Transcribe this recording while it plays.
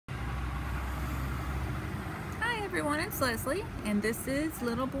everyone, it's Leslie, and this is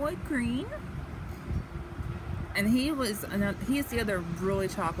little boy Green. And he's the other really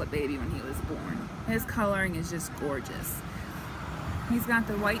chocolate baby when he was born. His coloring is just gorgeous. He's got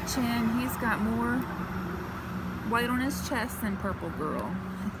the white chin. He's got more white on his chest than Purple Girl.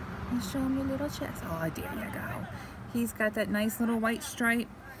 Let's show him your little chest. Oh, there you go. He's got that nice little white stripe.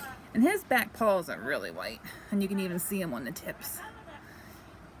 And his back paws are really white. And you can even see him on the tips.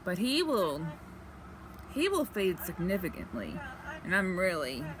 But he will fade significantly. And I'm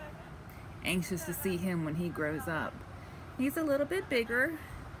really anxious to see him when he grows up. He's a little bit bigger.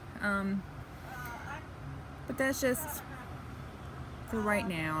 But that's just for right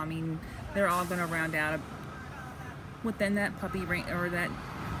now. I mean, they're all going to round out within that puppy range, or that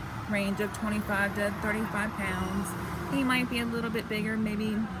range of 25 to 35 pounds. He might be a little bit bigger,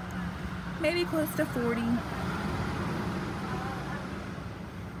 maybe close to 40.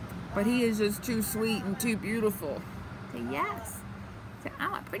 But he is just too sweet and too beautiful. Say yes. Say,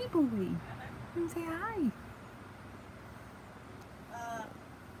 I'm a pretty boy. And say hi.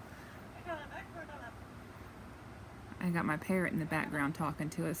 I got my parrot in the background talking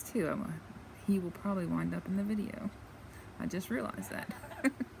to us too. He will probably wind up in the video. I just realized that.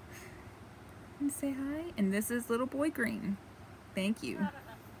 And say hi. And this is little boy Green. Thank you.